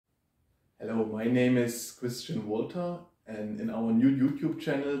Hello, my name is Christian Walter, and in our new YouTube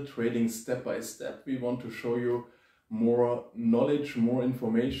channel, Trading Step by Step, we want to show you more knowledge, more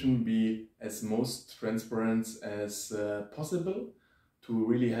information, be as most transparent as possible to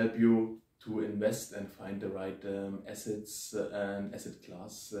really help you to invest and find the right assets and asset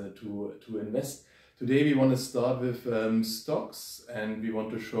class to invest. Today we want to start with stocks, and we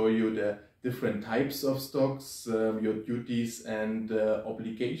want to show you the different types of stocks, your duties and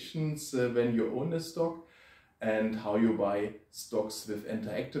obligations when you own a stock, and how you buy stocks with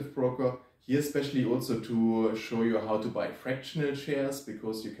Interactive Broker. Here especially also to show you how to buy fractional shares,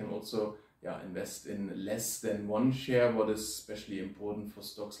 because you can also invest in less than one share, what is especially important for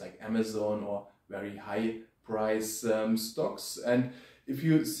stocks like Amazon or very high price stocks. And if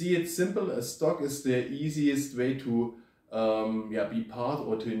you see it simple, a stock is the easiest way to be part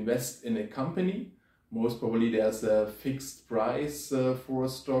or to invest in a company. Most probably there's a fixed price for a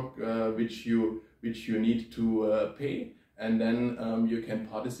stock which you need to pay, and then you can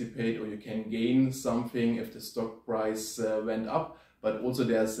participate or you can gain something if the stock price went up. But also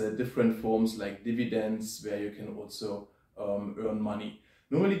there's different forms like dividends where you can also earn money.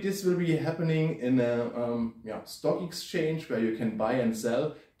 Normally this will be happening in a stock exchange where you can buy and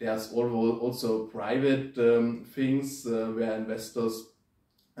sell. There's also private things where investors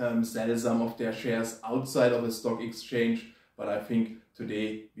sell some of their shares outside of a stock exchange. But I think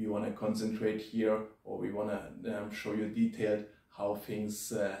today we want to concentrate here, or we want to show you detailed how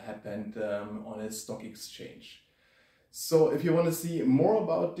things happened on a stock exchange. So if you want to see more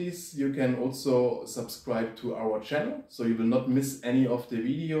about this, you can also subscribe to our channel, so you will not miss any of the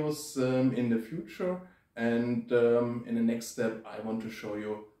videos in the future. And in the next step, I want to show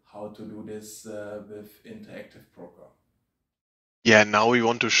you how to do this with Interactive Broker. Yeah, now we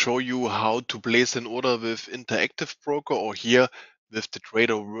want to show you how to place an order with Interactive Broker, or here with the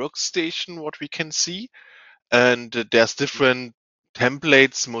Trader Workstation, what we can see. And there's different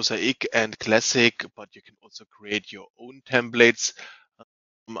templates, Mosaic and Classic, but you can also create your own templates.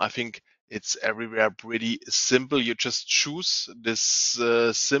 I think it's everywhere pretty simple. You just choose this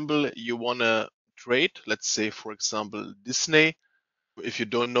symbol you want to trade. Let's say, for example, Disney. If you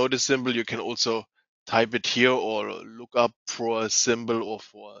don't know the symbol, you can also type it here or look up for a symbol or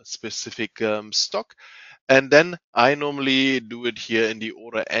for a specific stock. And then I normally do it here in the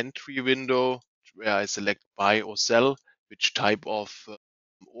order entry window, where I select buy or sell, which type of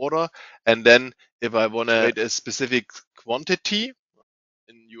order. And then if I want to trade a specific quantity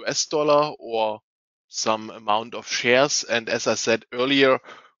in US dollar or some amount of shares. And as I said earlier,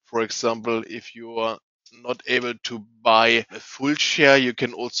 for example, if you are not able to buy a full share, you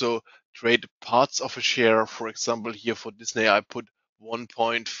can also trade parts of a share. For example, here for Disney, I put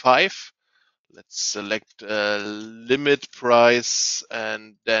 1.5. Let's select a limit price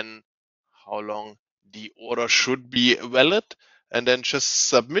and then how long the order should be valid, and then just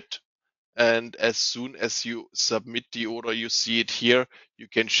submit. And as soon as you submit the order, you see it here. You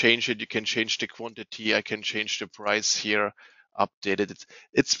can change it. You can change the quantity. I can change the price here, update it.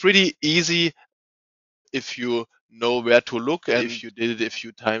 It's pretty easy if you know where to look. And if you did it a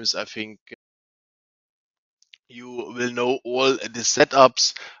few times, I think you will know all the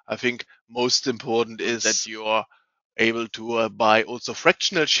setups. I think most important is that you are able to buy also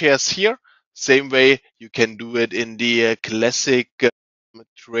fractional shares here. Same way you can do it in the classic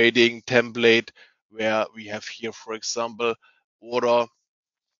trading template, where we have here, for example, order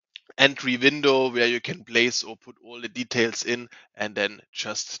entry window, where you can place or put all the details in and then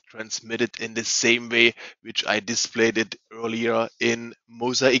just transmit it in the same way which I displayed it earlier in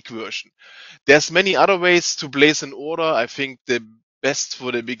Mosaic version. There's many other ways to place an order. I think the best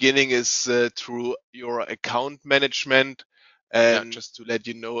for the beginning is through your account management. And just to let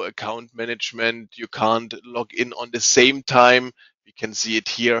you know, account management, you can't log in on the same time. You can see it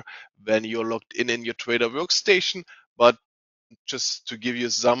here when you're logged in your Trader Workstation. But just to give you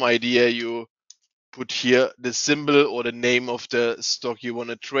some idea, you put here the symbol or the name of the stock you want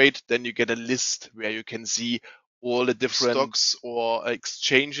to trade. Then you get a list where you can see all the different stocks or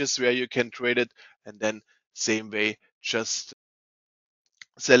exchanges where you can trade it. And then same way, just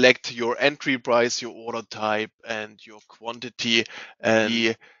select your entry price, your order type, and your quantity and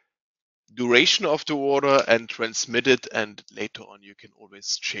the duration of the order, and transmit it. And later on, you can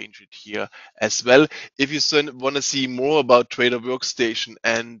always change it here as well. If you want to see more about Trader Workstation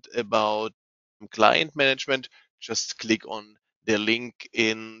and about client management, just click on the link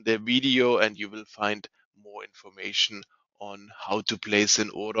in the video and you will find more information on how to place an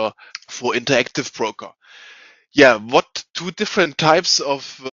order for Interactive Broker. Yeah, what two different types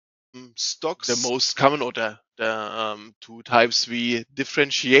of stocks. The most common, or the two types we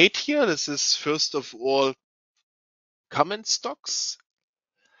differentiate here. This is first of all common stocks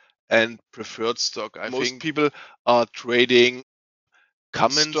and preferred stock. I most think people are trading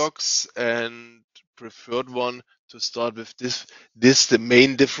common stocks and preferred one. To start with this the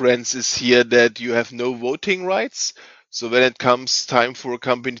main difference is here that you have no voting rights. So when it comes time for a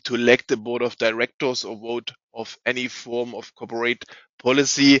company to elect a board of directors or vote of any form of corporate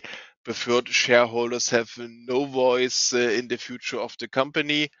policy, preferred shareholders have no voice in the future of the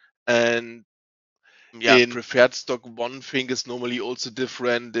company. And in preferred stock, one thing is normally also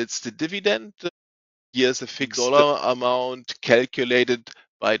different. It's the dividend. Here's a fixed dollar amount calculated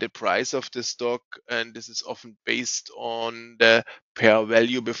by the price of the stock, and this is often based on the pair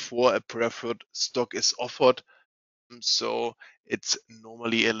value before a preferred stock is offered. So it's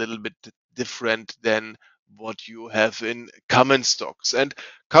normally a little bit different than what you have in common stocks. And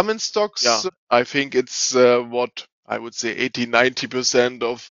common stocks, I think it's what I would say 80-90%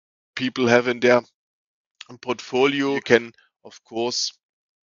 of people have in their portfolio. You can, of course,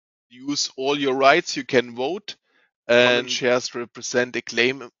 use all your rights. You can vote. Common shares represent a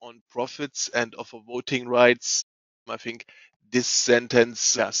claim on profits and offer voting rights. I think this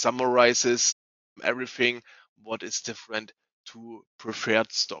sentence summarizes everything what is different to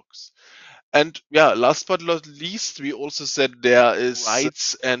preferred stocks. And last but not least, we also said there is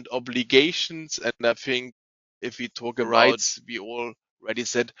rights and obligations. And I think if we talk about rights, we already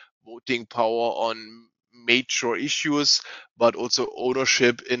said voting power on major issues, but also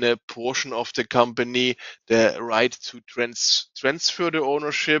ownership in a portion of the company, the right to transfer the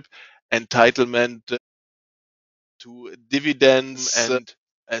ownership, entitlement to dividends, and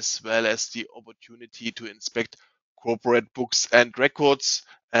as well as the opportunity to inspect corporate books and records,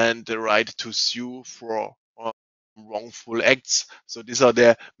 and the right to sue for wrongful acts. So these are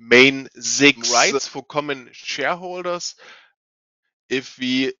the main six rights for common shareholders. If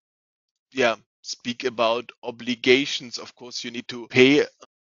we speak about obligations, of course you need to pay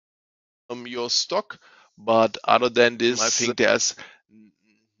your stock, but other than this, I think there's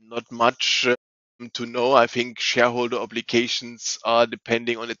not much to know. I think shareholder obligations are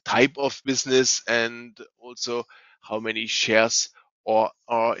depending on the type of business and also how many shares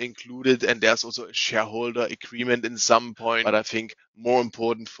are included, and there's also a shareholder agreement in some point. But I think more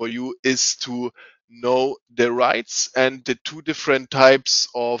important for you is to know the rights and the two different types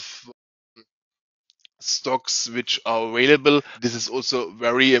of stocks which are available. This is also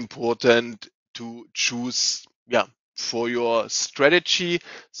very important to choose for your strategy.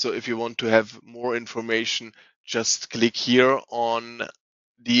 So if you want to have more information, just click here on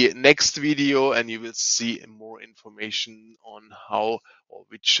the next video and you will see more information on how or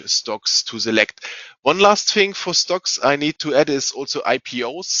which stocks to select. One last thing for stocks I need to add is also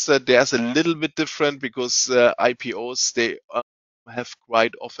IPOs. There's a little bit different because IPOs, they have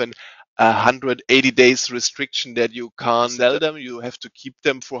quite often 180 days restriction that you can't sell them. You have to keep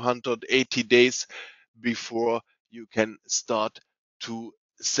them for 180 days before you can start to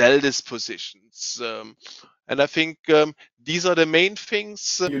sell these positions. And I think these are the main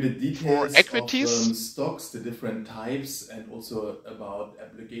things you the for details equities. of stocks, the different types, and also about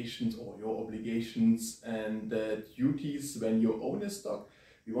obligations or your obligations and duties when you own a stock.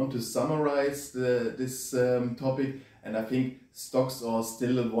 We want to summarize this topic, and I think stocks are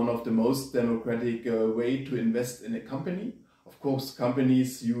still one of the most democratic way to invest in a company. Of course,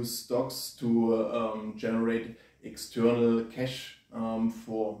 companies use stocks to generate external cash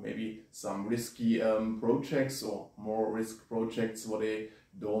for maybe some risky projects or more risk projects what they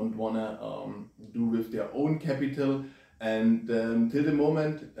don't want to do with their own capital. And till the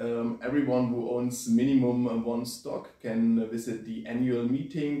moment, everyone who owns minimum one stock can visit the annual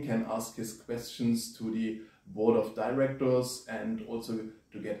meeting, can ask his questions to the board of directors, and also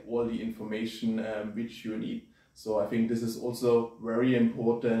to get all the information which you need. So I think this is also very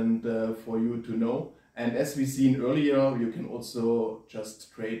important for you to know. And as we seen earlier, you can also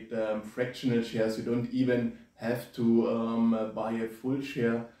just trade fractional shares. You don't even have to buy a full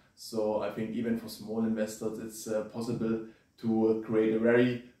share. So I think even for small investors, it's possible to create a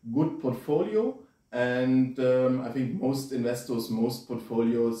very good portfolio. And I think most investors, most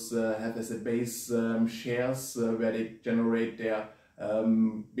portfolios have as a base shares where they generate their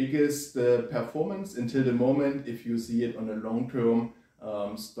biggest performance until the moment. If you see it on a long term,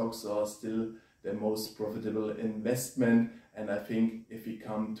 stocks are still the most profitable investment. And I think if we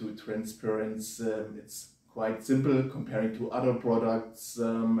come to transparency, it's quite simple comparing to other products.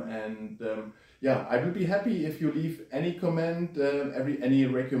 I will be happy if you leave any comment, any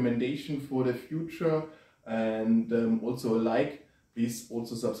recommendation for the future, and also like Please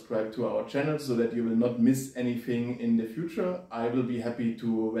also subscribe to our channel so that you will not miss anything in the future. I will be happy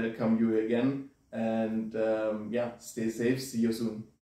to welcome you again, and yeah, stay safe. See you soon.